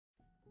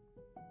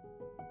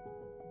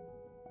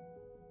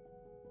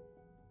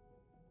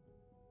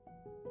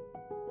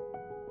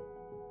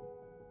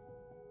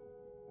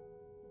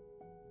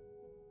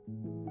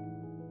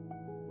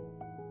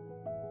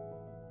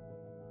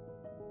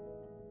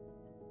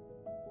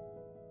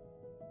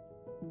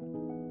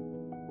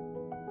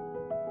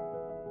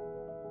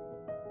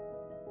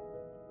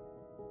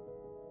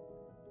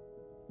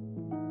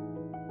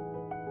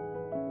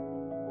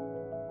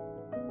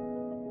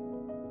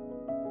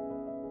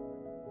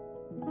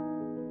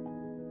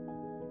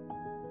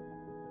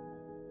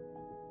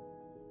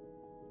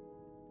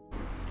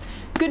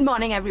Good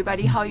morning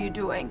everybody, how are you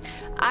doing?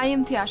 I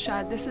am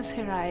Tyasha, this is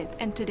Hirayat,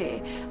 and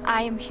today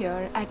I am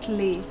here at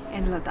Leh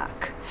in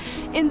Ladakh.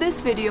 In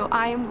this video,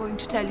 I am going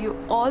to tell you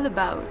all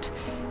about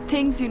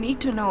things you need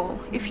to know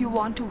if you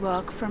want to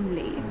work from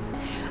Leh.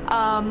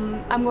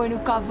 I'm going to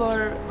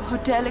cover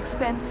hotel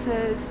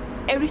expenses,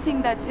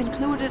 everything that's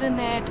included in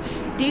it,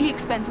 daily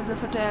expenses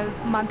of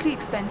hotels, monthly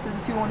expenses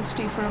if you want to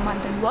stay for a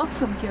month and work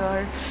from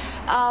here,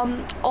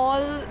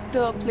 all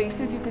the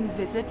places you can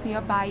visit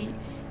nearby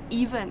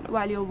even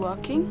while you're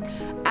working,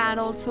 and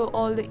also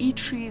all the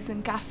eateries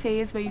and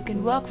cafes where you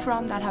can work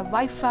from that have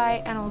Wi-Fi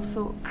and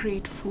also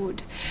great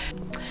food.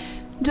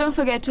 Don't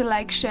forget to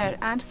like, share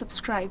and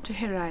subscribe to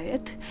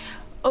Hirayat.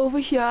 Over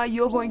here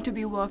you're going to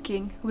be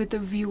working with a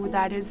view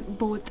that is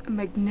both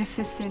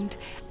magnificent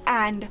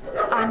and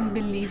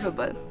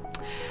unbelievable.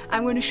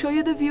 I'm going to show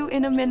you the view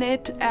in a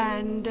minute,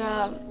 and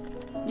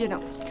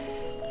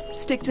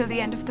stick till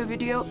the end of the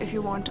video if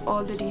you want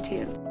all the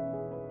details.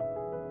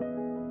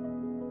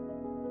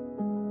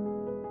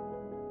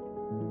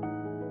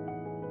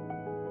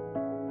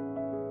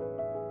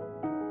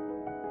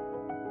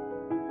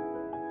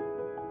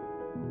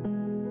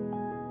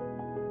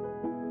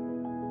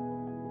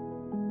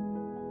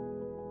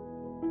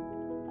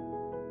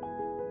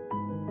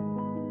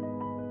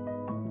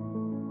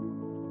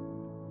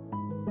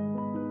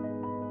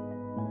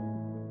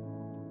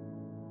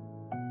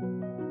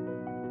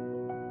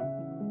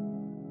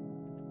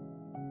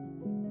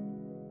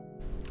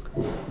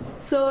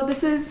 So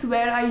this is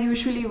where I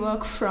usually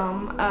work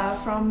from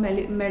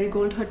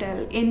Marigold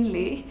Hotel in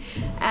Leh,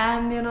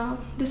 and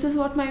this is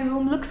what my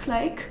room looks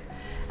like.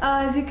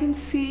 As you can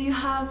see, you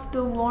have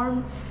the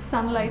warm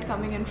sunlight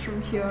coming in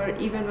from here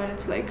even when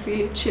it's like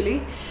really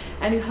chilly,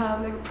 and you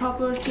have like a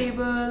proper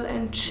table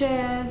and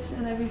chairs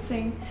and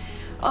everything.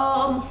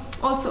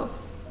 Also,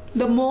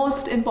 the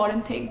most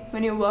important thing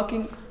when you're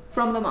working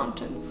from the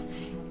mountains,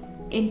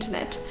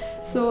 internet.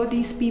 So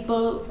these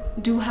people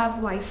do have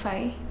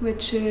Wi-Fi,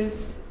 which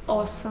is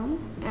awesome,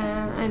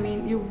 and I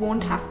mean you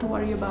won't have to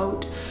worry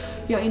about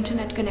your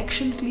internet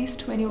connection, at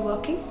least when you're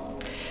working.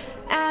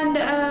 And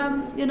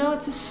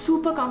it's a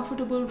super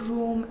comfortable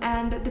room,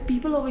 and the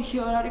people over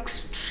here are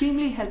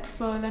extremely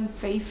helpful and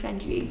very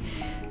friendly.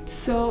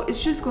 So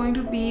it's just going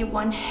to be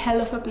one hell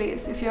of a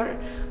place if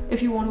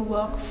you want to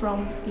work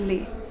from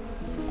Leh.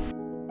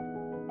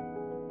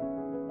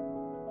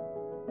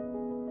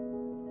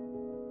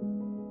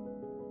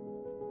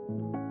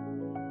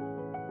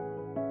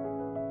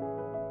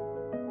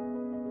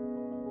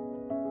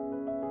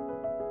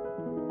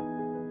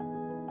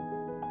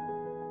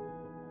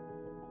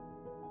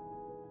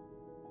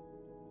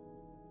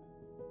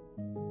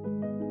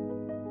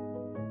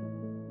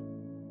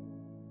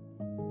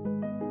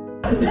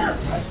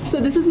 So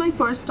this is my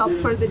first stop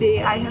for the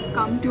day. I have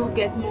come to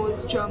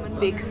Gizmo's German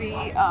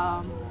bakery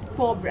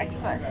for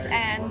breakfast,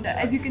 and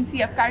as you can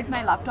see, I've carried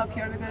my laptop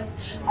here because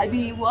I'll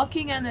be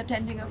working and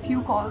attending a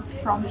few calls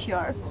from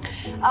here.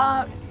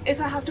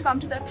 If I have to come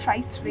to that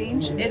price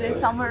range, it is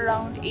somewhere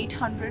around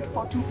 800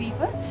 for 2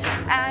 people,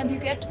 and you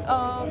get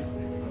a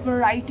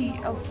variety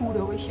of food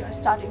over here,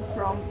 starting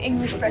from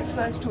English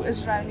breakfast to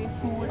Israeli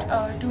food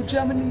to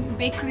German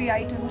bakery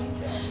items,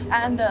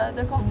 and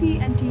the coffee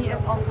and tea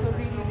is also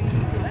really good.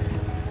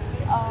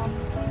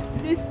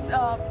 This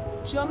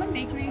German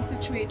bakery is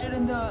situated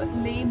in the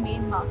Leh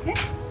main market,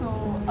 so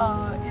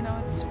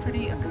it's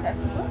pretty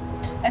accessible,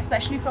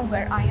 especially from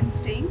where I am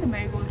staying, the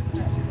Marigold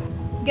Hotel.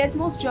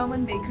 Gizmo's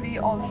German bakery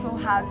also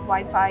has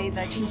Wi-Fi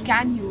that you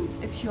can use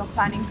if you're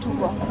planning to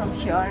work from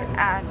here,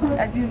 and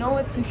as you know,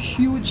 it's a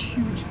huge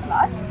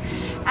plus.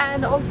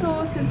 And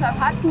also, since I've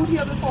had food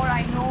here before,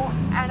 I know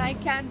and I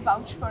can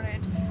vouch for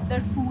it,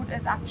 their food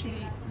is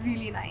actually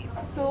really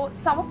nice. So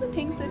some of the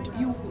things that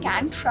you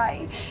can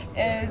try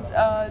is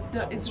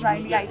the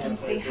Israeli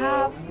items they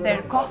have,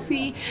 their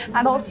coffee,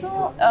 and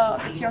also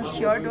if you're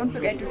here, don't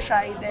forget to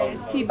try their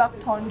sea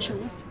buckthorn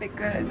juice,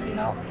 because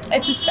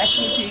it's a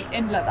specialty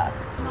in Ladakh.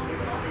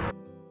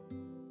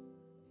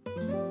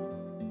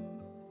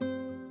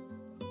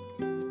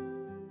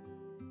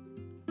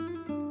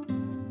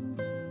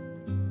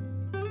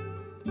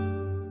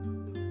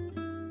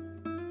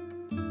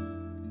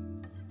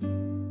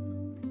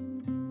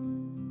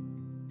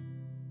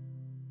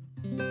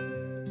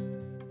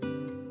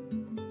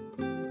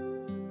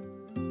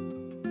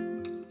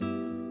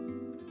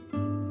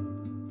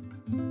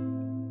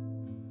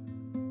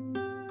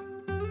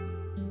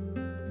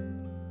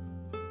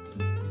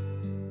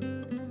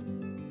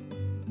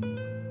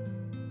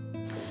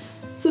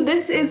 So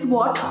this is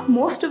what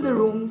most of the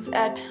rooms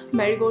at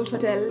Marigold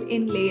Hotel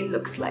in Leh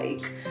looks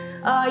like.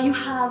 You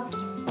have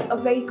a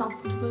very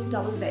comfortable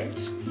double bed.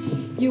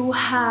 You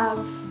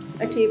have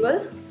a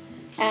table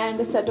and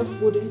a set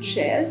of wooden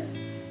chairs.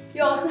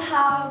 You also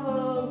have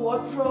a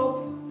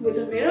wardrobe with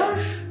a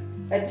mirror,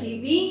 a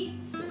TV,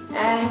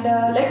 and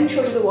let me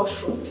show you the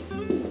washroom.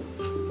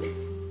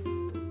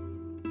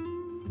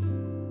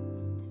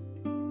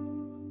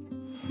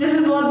 This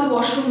is what the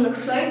washroom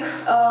looks like.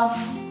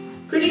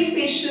 Pretty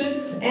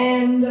spacious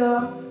and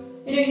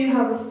You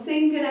have a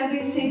sink and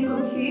everything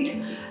complete.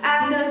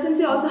 And since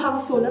you also have a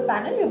solar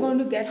panel, you're going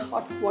to get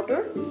hot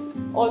water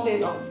all day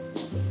long.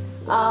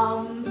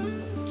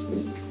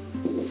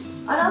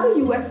 Another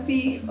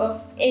USP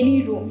of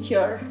any room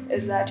here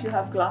is that you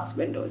have glass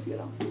windows,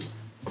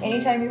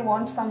 Anytime you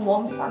want some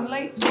warm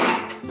sunlight,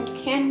 you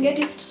can get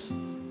it.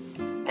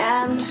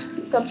 And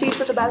complete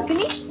with a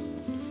balcony.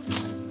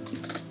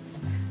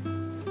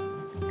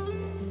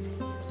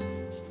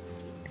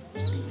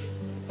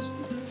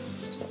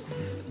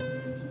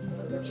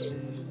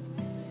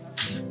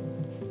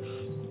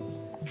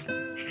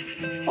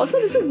 Also,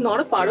 this is not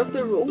a part of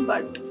the room,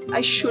 but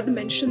I should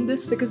mention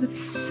this because it's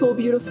so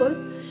beautiful.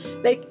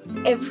 Like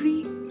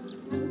every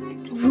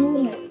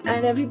room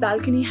and every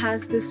balcony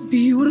has this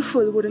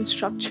beautiful wooden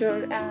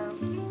structure,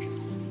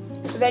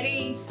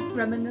 very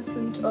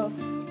reminiscent of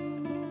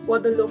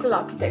what the local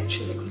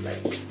architecture looks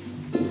like.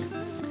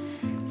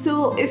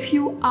 So if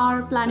you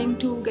are planning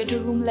to get a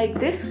room like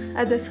this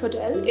at this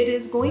hotel, it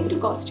is going to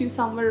cost you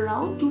somewhere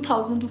around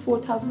 2,000 to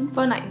 4,000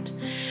 per night.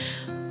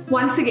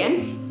 Once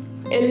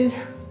again, it'll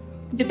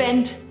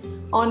depend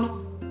on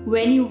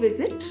when you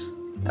visit.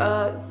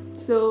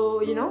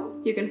 So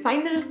you can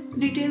find the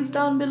details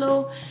down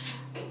below,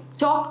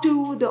 talk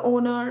to the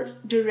owner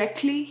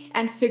directly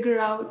and figure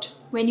out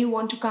when you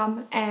want to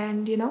come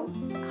and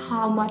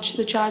how much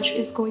the charge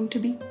is going to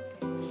be.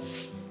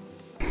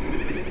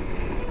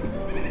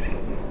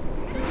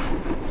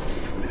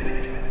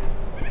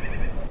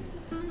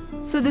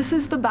 So this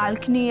is the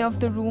balcony of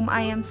the room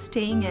I am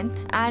staying in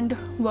and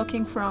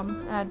working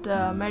from at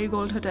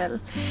Marigold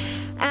Hotel.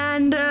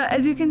 And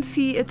as you can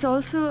see, it's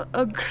also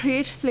a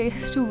great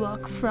place to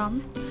work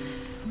from.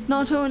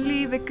 Not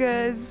only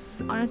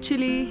because on a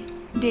chilly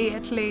day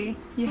at Leh,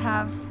 you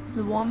have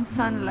the warm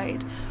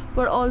sunlight,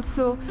 but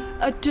also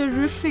a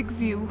terrific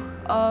view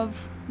of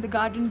the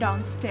garden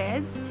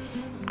downstairs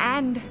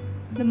and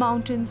the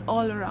mountains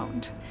all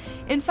around.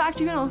 In fact,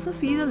 you can also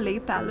see the Leh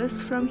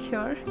Palace from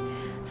here.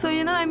 So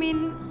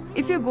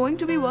if you're going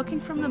to be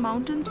working from the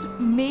mountains,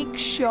 make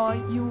sure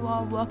you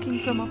are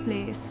working from a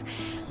place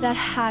that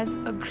has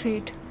a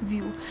great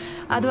view.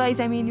 Otherwise,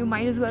 you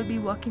might as well be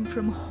working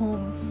from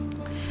home.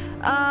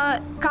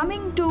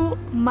 Coming to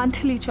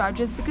monthly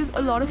charges, because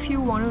a lot of you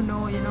want to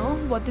know,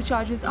 what the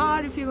charges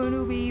are if you're going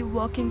to be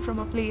working from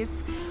a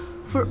place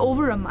for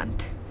over a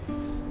month.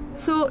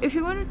 So if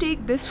you're going to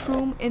take this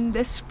room in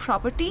this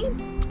property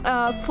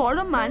for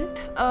a month,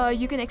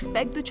 you can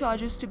expect the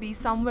charges to be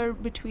somewhere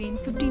between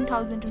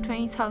 15,000 to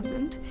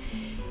 20,000.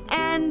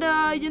 And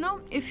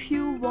if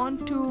you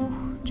want to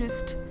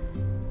just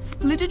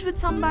split it with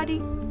somebody,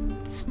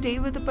 stay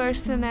with the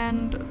person,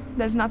 and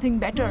there's nothing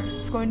better.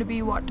 It's going to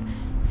be what,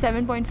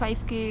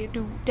 7.5k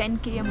to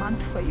 10k a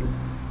month for you.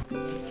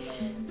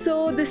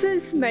 So this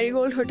is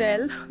Marigold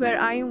Hotel where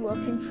I am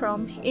working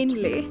from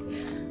in Leh.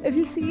 If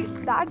you see,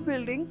 that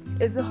building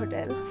is a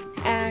hotel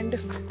and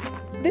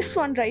this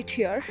one right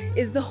here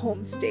is the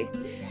homestay.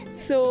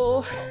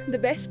 So the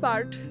best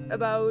part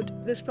about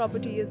this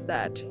property is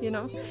that,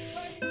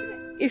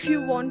 if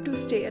you want to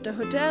stay at a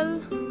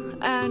hotel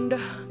and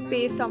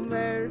pay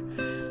somewhere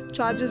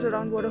charges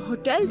around what a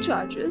hotel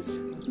charges,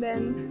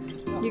 then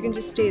you can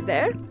just stay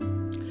there.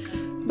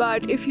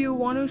 But if you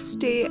want to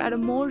stay at a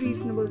more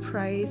reasonable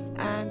price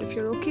and if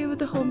you're okay with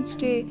the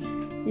homestay,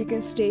 you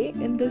can stay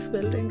in this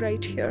building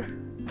right here.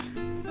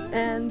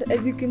 And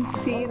as you can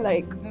see,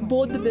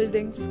 both the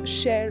buildings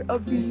share a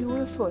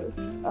beautiful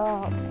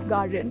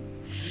garden.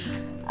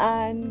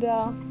 And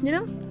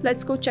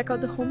let's go check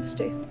out the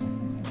homestay.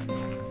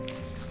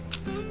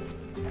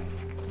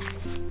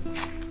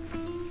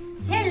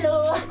 Hello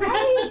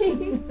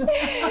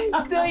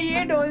तो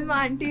ये Dolma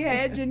aunty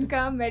है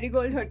जिनका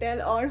marigold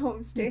hotel और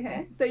homestay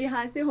है. तो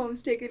यहाँ से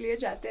homestay के लिए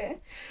जाते हैं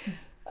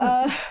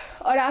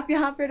और आप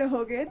यहाँ पे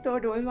रहोगे तो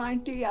डोलमा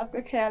आंटी आपका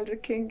ख्याल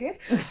रखेंगे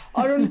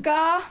और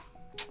उनका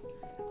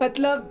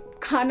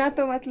खाना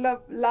तो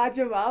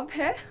लाजवाब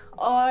है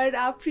और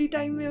आप फ्री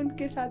टाइम में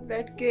उनके साथ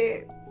बैठ के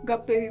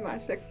गप्पे भी मार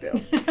सकते हो.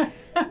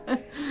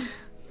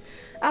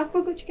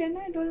 आपको कुछ कहना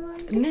है डोलमा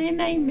आंटी? नहीं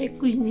नहीं, मैं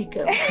कुछ नहीं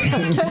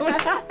कहूँगा.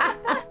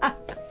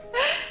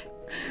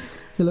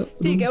 चलो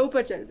ठीक है,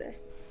 ऊपर चलते हैं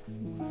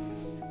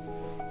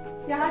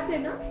यहाँ से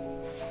ना.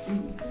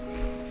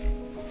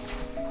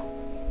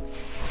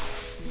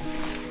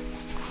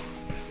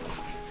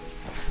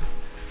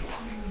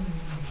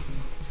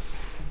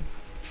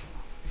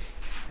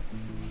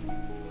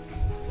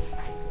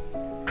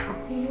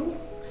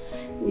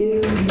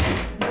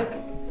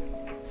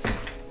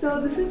 So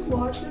this is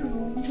what the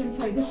rooms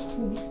inside the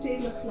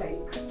homestay look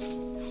like.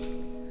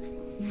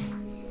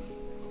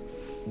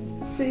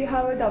 So you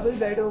have a double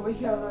bed over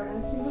here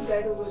and a single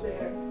bed over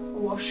there, a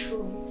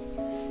washroom,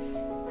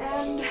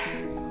 and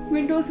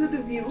windows with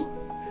a view,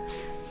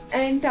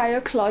 an entire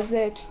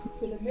closet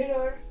with a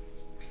mirror.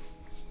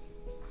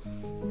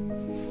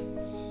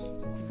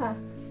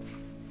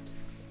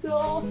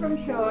 So from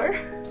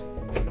here,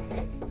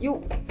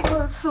 you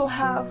also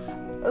have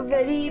a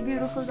very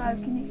beautiful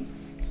balcony.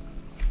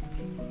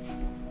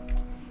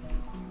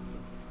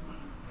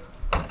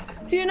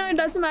 So it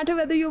doesn't matter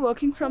whether you're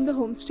working from the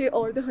homestay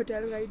or the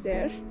hotel right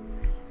there.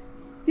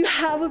 You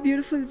have a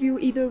beautiful view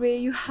either way.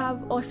 You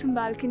have awesome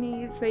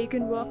balconies where you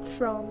can work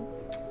from.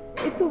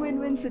 It's a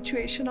win-win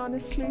situation,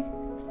 honestly.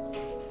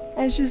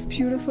 And it's just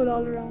beautiful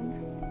all around.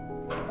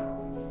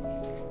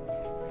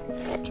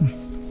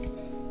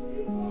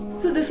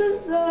 So this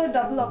is a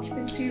double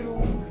occupancy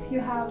room.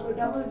 You have a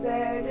double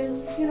bed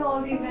and all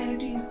the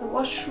amenities, the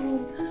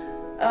washroom,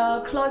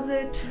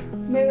 closet,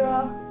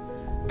 mirror,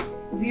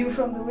 view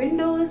from the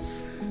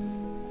windows.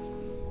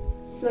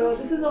 So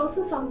this is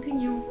also something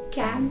you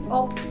can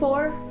opt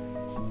for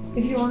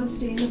if you want to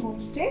stay in the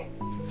homestay.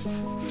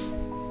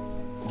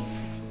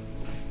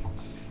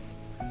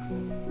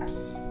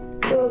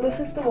 So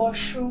this is the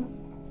washroom.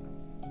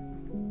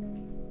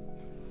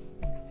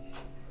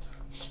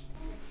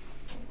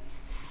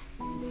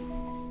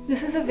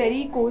 This is a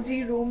very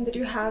cozy room that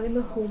you have in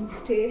the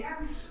homestay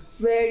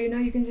where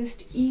you can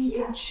just eat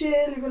and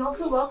chill. You can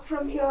also work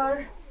from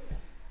here,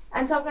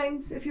 and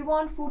sometimes if you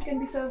want, food can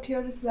be served here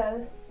as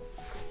well.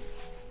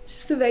 It's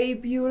just a very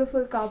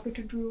beautiful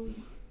carpeted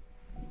room.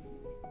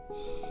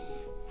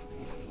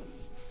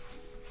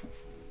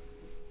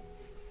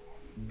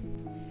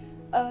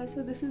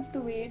 So this is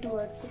the way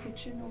towards the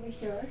kitchen over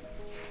here,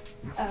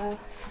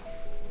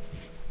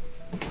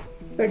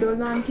 where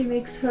Dolma auntie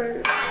makes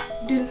her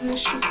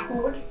delicious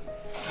food.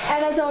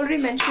 And as I already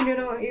mentioned,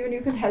 even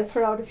you can help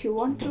her out if you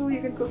want to.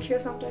 You can cook here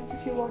sometimes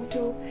if you want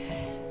to.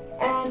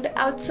 And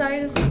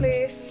outside is a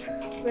place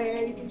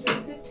where you can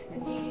just sit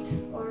and eat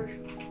or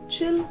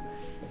chill.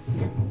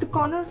 The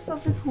corners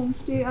of this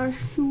homestay are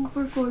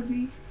super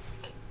cozy.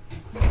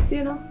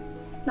 So,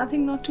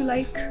 nothing not to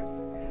like.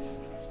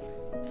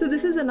 So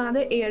this is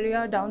another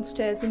area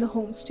downstairs in the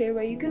homestay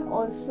where you can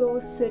also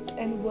sit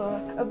and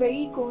work. A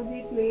very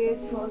cozy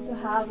place. You also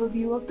have a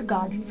view of the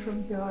garden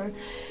from here.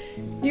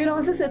 You can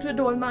also sit with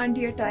Dolma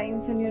auntie at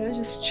times and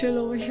just chill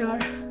over here.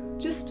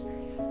 Just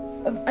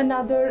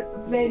another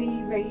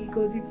very, very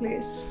cozy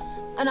place.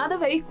 Another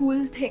very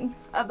cool thing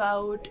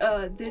about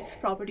this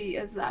property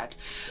is that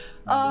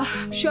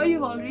I'm sure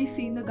you've already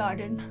seen the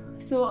garden.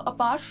 So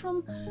apart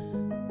from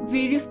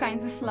various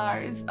kinds of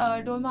flowers,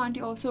 Dolma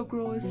auntie also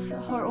grows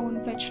her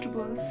own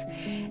vegetables,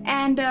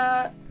 and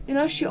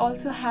she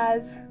also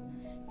has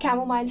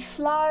chamomile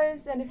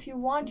flowers, and if you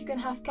want you can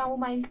have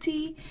chamomile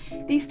tea.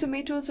 These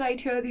tomatoes right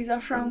here, these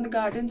are from the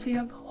garden, so you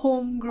have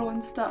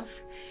homegrown stuff.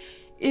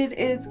 It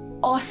is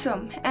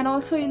awesome. And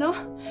also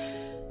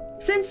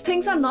since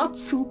things are not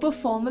super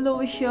formal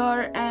over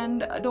here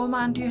and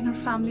Dolma auntie and her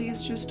family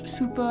is just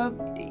superb,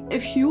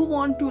 if you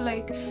want to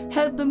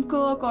help them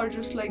cook or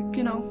just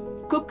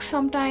cook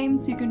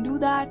sometimes, you can do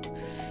that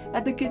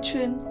at the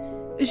kitchen.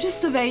 It's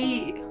just a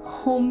very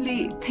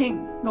homely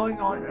thing going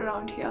on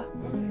around here.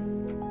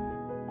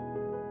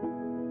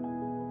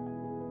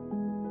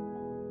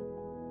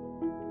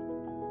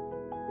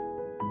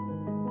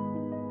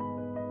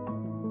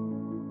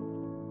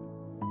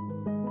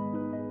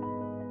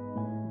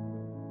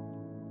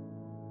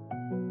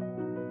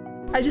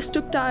 I just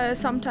took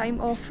some time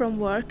off from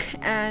work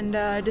and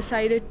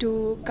decided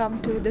to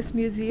come to this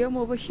museum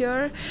over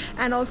here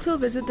and also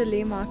visit the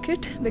Leh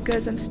market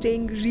because I'm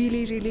staying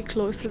really, really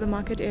close to the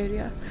market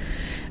area.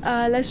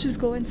 Let's just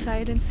go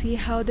inside and see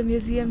how the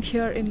museum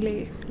here in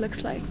Leh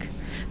looks like.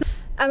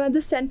 I'm at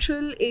the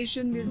Central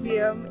Asian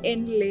Museum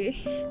in Leh,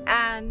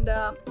 and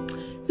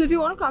so if you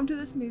want to come to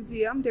this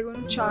museum, they're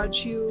going to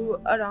charge you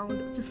around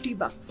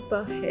 $50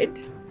 per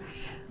head.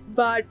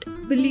 But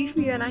believe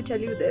me when I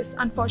tell you this,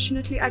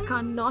 unfortunately I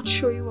cannot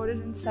show you what is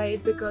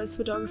inside because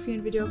photography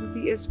and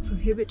videography is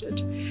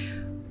prohibited.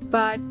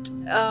 But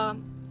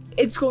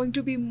it's going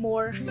to be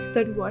more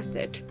than worth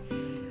it,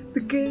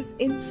 because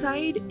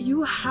inside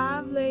you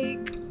have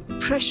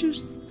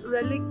precious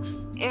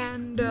relics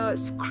and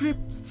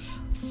scripts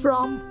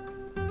from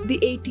the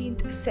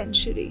 18th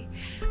century.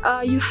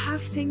 You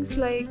have things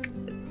like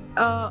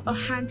a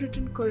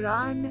handwritten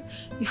Quran.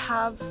 You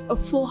have a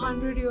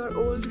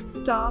 400-year-old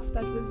staff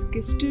that was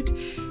gifted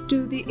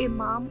to the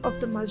Imam of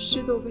the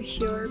masjid over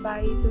here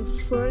by the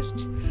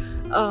first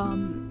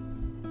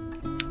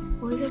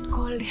what is it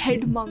called,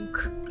 head monk,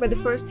 by the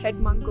first head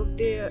monk of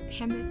the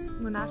Hemis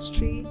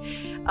monastery.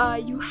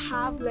 You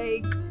have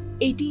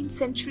 18th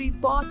century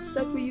pots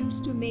that were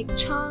used to make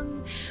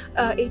chang,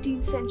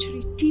 18th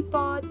century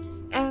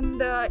teapots,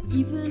 and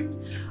even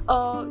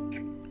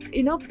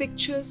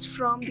pictures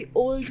from the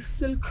old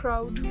Silk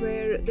Route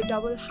where the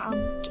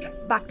double-humped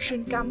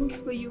Bactrian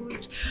camels were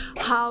used,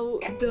 how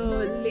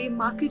the Leh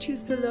market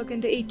used to look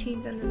in the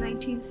 18th and the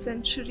 19th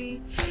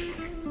century.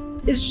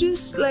 It's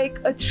just like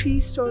a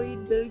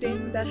 3-storied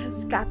building that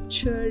has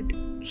captured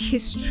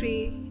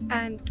history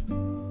and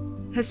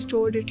has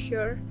stored it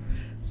here.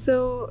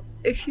 So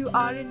if you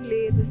are in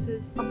Leh, this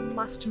is a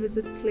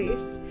must-visit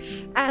place,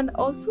 and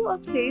also a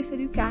place that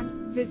you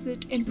can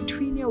visit in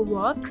between your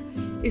work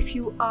if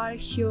you are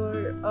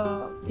here,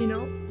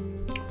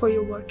 for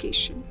your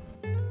workation.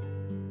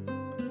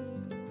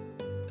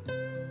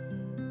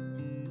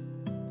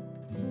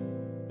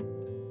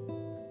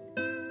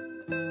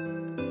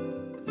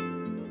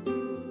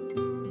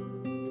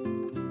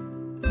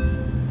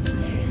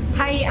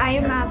 Hi, I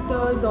am at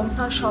the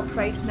Zomsa shop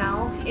right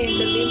now in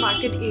the Leh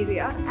market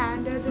area,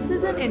 and this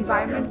is an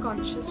environment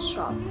conscious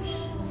shop.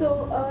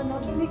 So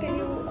not only can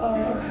you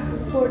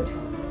put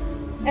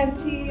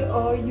empty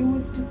or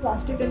used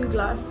plastic and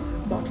glass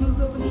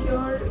bottles over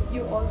here,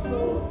 you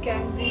also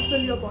can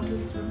refill your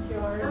bottles from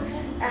here.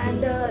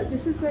 And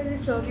this is where they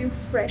serve you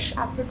fresh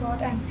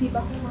apricot and sea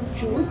buckthorn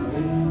juice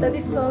that they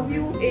serve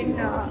you in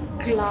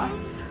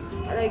glass,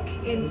 like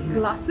in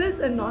glasses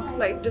and not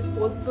like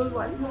disposable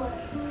ones.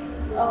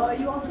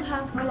 You also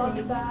have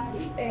cloth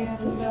bags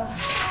and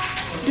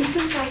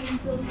different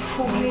kinds of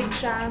homemade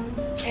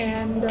jams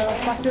and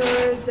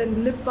butters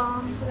and lip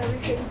balms and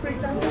everything. For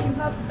example, you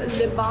have a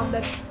lip balm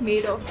that's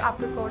made of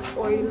apricot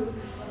oil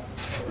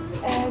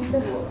and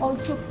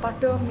also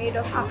butter made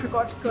of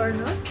apricot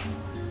kernel.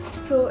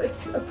 So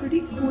it's a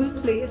pretty cool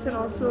place and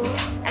also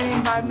an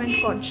environment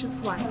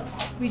conscious one.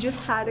 We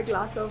just had a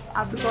glass of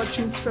apricot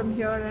juice from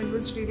here and it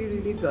was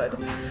really good.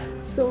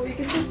 So you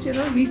can just, you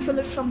know, refill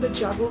it from the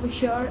jug over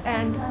here,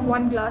 and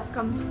one glass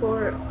comes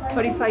for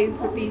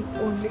 35 rupees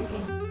only.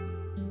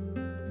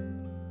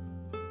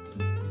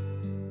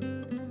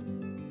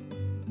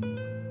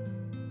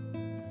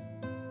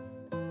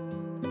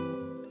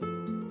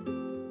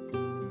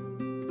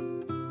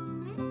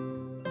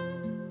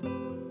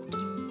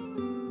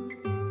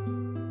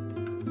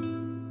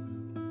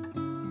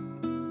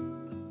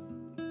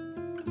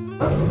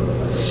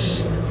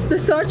 The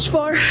search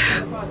for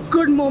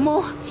good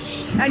momo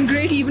and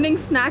great evening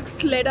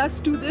snacks led us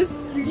to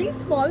this really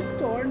small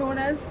store known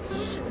as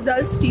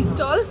Zal's Tea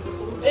Stall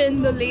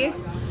in the Leh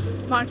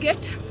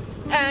market,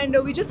 and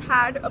we just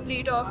had a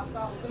plate of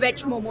veg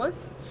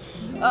momos.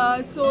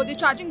 So they're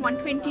charging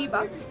 120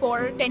 bucks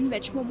for 10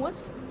 veg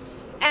momos,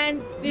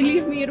 and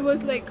believe me, it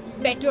was like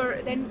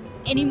better than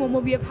any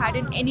momo we have had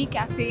in any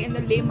cafe in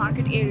the Leh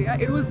market area.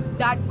 It was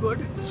that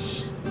good.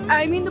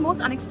 I mean, the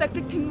most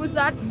unexpected thing was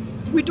that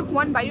we took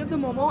one bite of the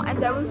momo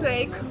and there was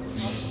like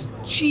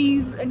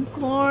cheese and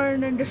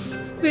corn and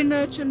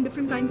spinach and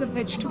different kinds of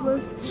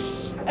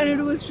vegetables, and it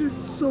was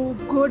just so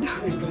good.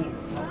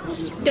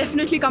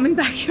 Definitely coming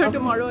back here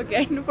tomorrow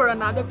again for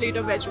another plate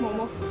of veg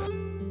momo.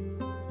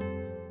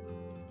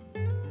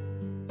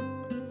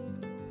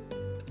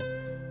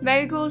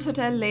 Marigold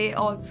Hotel Leh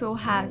also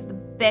has the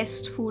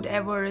best food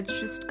ever. It's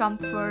just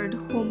comfort,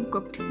 home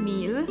cooked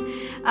meal.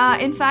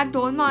 In fact,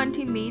 Dolma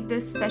auntie made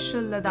this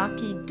special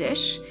Ladakhi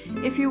dish.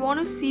 If you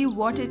want to see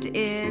what it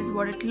is,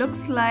 what it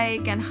looks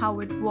like and how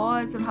it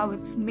was or how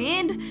it's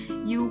made,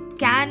 you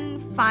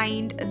can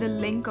find the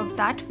link of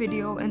that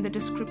video in the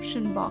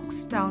description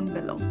box down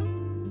below.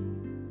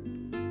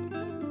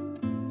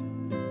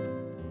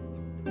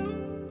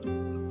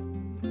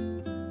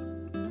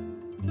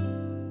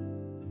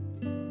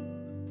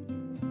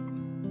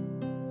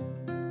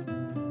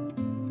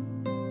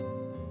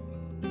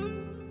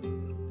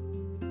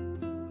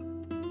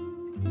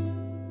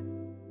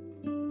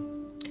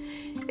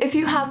 If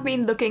you have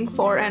been looking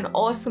for an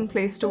awesome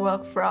place to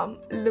work from,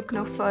 look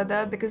no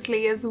further, because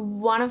Leh is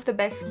one of the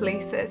best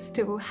places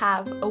to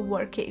have a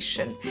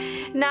workation.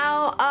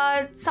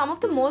 Now, some of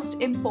the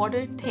most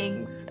important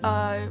things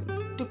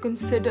to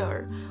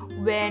consider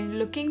when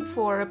looking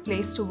for a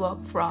place to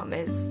work from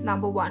is,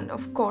 number one,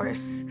 of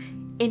course,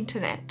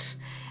 internet.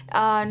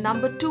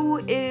 Number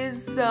two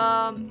is,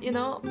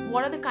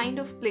 what are the kind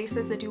of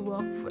places that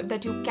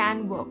you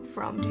can work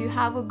from? Do you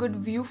have a good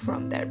view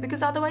from there?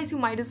 Because otherwise you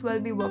might as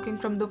well be working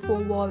from the four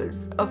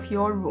walls of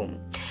your room.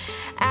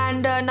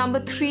 And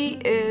number three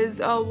is,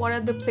 what are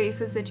the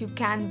places that you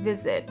can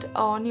visit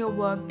on your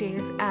work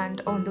days and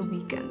on the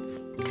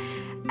weekends?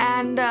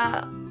 And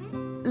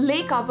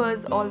Leh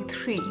covers all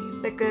three,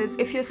 because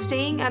if you're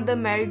staying at the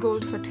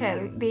Marigold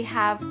Hotel, they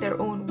have their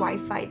own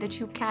Wi-Fi that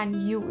you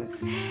can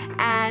use,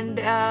 and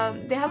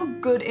they have a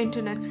good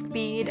internet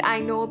speed. I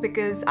know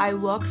because I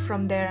worked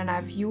from there and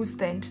I've used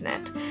the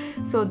internet,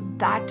 so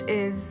that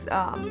is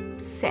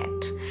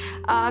set.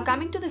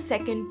 Coming to the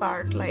second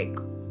part, like,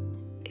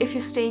 if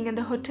you're staying in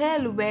the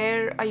hotel,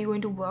 where are you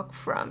going to work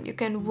from? You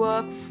can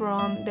work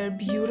from their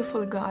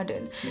beautiful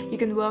garden. You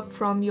can work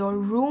from your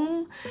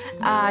room.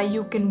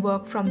 You can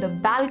work from the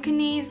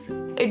balconies.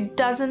 It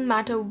doesn't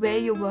matter where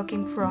you're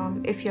working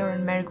from. If you're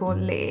in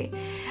Marigold Leh,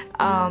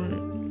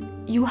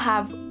 you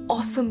have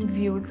awesome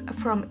views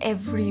from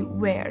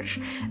everywhere,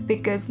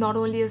 because not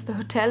only is the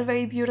hotel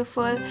very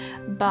beautiful,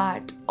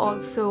 but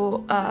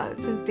also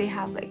since they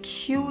have like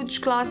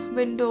huge glass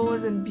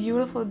windows and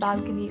beautiful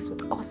balconies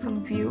with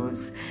awesome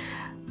views,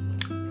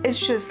 it's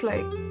just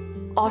like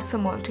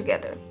awesome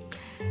altogether.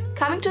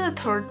 Coming to the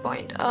third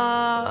point,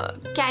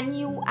 can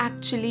you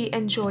actually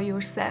enjoy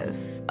yourself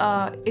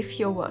if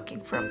you're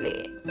working from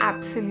Leh?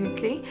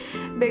 Absolutely,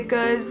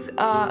 because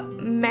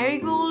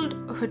Marigold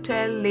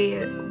Hotel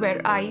Leh,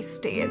 where I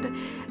stayed,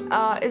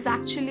 is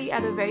actually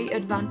at a very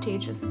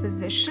advantageous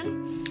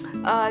position.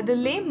 The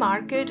Leh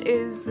market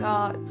is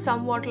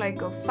somewhat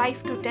like a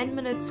 5 to 10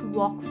 minutes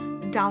walk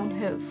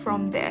downhill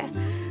from there.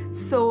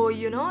 So,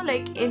 you know,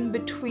 like in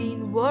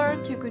between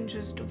work, you can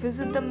just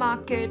visit the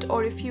market,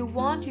 or if you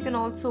want, you can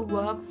also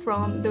work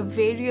from the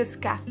various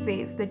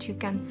cafes that you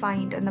can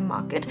find in the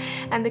market.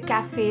 And the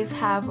cafes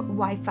have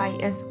Wi-Fi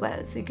as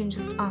well, so you can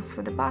just ask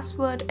for the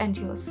password and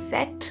you're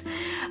set.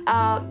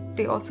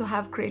 They also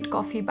have great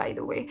coffee, by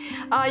the way.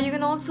 You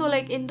can also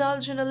like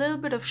indulge in a little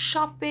bit of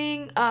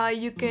shopping.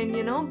 You can,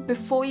 you know,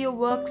 before your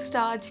work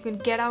starts, you can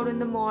get out in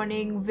the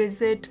morning,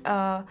 visit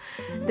the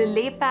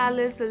Lay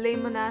Palace, the Lay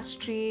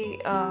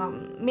Monastery.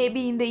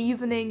 Maybe in the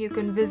evening you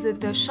can visit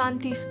the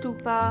Shanti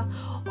Stupa,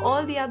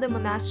 all the other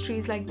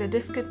monasteries like the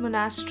Diskit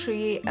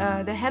Monastery,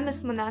 the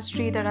Hemis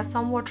Monastery that are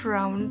somewhat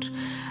around.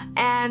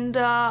 And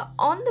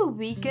on the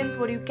weekends,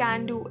 what you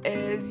can do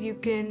is you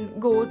can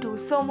go to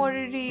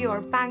Somoriri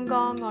or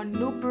Pangong or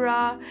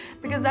Nubra,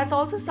 because that's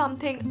also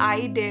something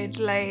I did.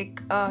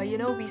 Like, you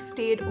know, we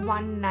stayed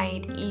one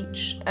night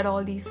each at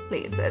all these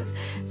places.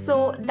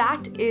 So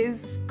that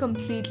is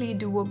completely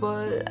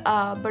doable.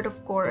 But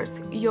of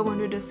course, you're going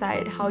to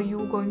decide how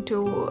you're going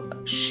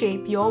to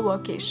shape your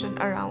workation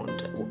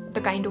around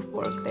the kind of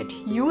work that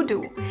you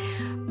do.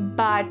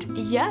 But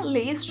yeah,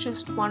 Leh is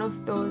just one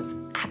of those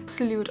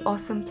absolute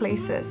awesome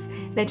places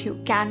that you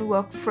can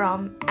work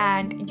from,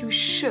 and you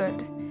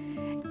should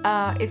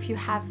if you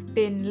have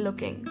been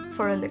looking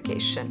for a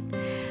location.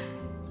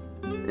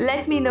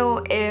 Let me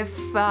know if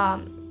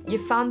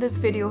you found this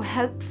video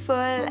helpful,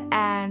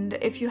 and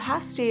if you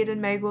have stayed in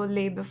Marigold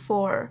Leh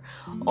before,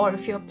 or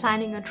if you're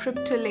planning a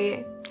trip to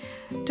Leh.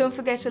 Don't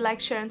forget to like,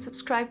 share and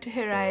subscribe to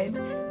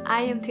Hirayat.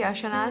 I am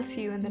Tiyasha and I'll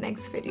see you in the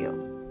next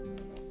video.